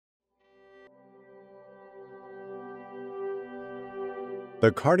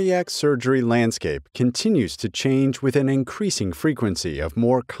The cardiac surgery landscape continues to change with an increasing frequency of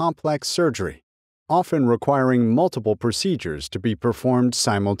more complex surgery, often requiring multiple procedures to be performed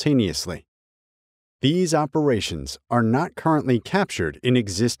simultaneously. These operations are not currently captured in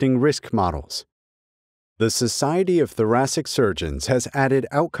existing risk models. The Society of Thoracic Surgeons has added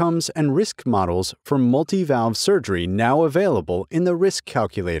outcomes and risk models for multi-valve surgery now available in the risk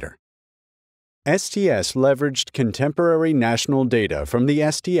calculator. STS leveraged contemporary national data from the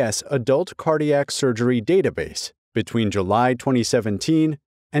STS Adult Cardiac Surgery Database between July 2017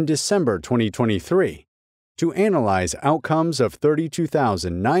 and December 2023 to analyze outcomes of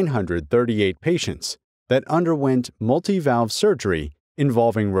 32,938 patients that underwent multi-valve surgery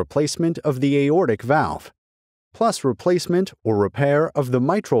involving replacement of the aortic valve, plus replacement or repair of the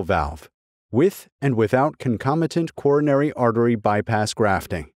mitral valve, with and without concomitant coronary artery bypass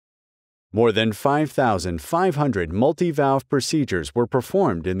grafting. More than 5,500 multi-valve procedures were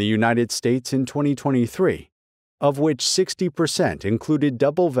performed in the United States in 2023, of which 60% included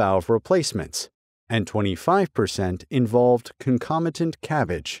double valve replacements and 25% involved concomitant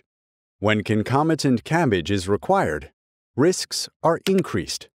CABG. When concomitant CABG is required, risks are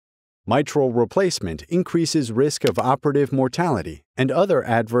increased. Mitral replacement increases risk of operative mortality and other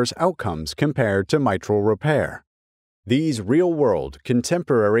adverse outcomes compared to mitral repair. These real-world,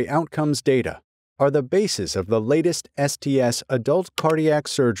 contemporary outcomes data are the basis of the latest STS Adult Cardiac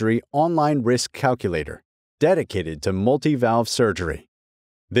Surgery online risk calculator dedicated to multi-valve surgery.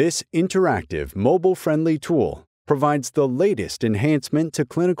 This interactive, mobile-friendly tool provides the latest enhancement to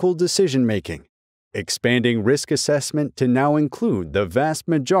clinical decision-making, expanding risk assessment to now include the vast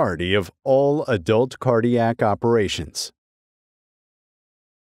majority of all adult cardiac operations.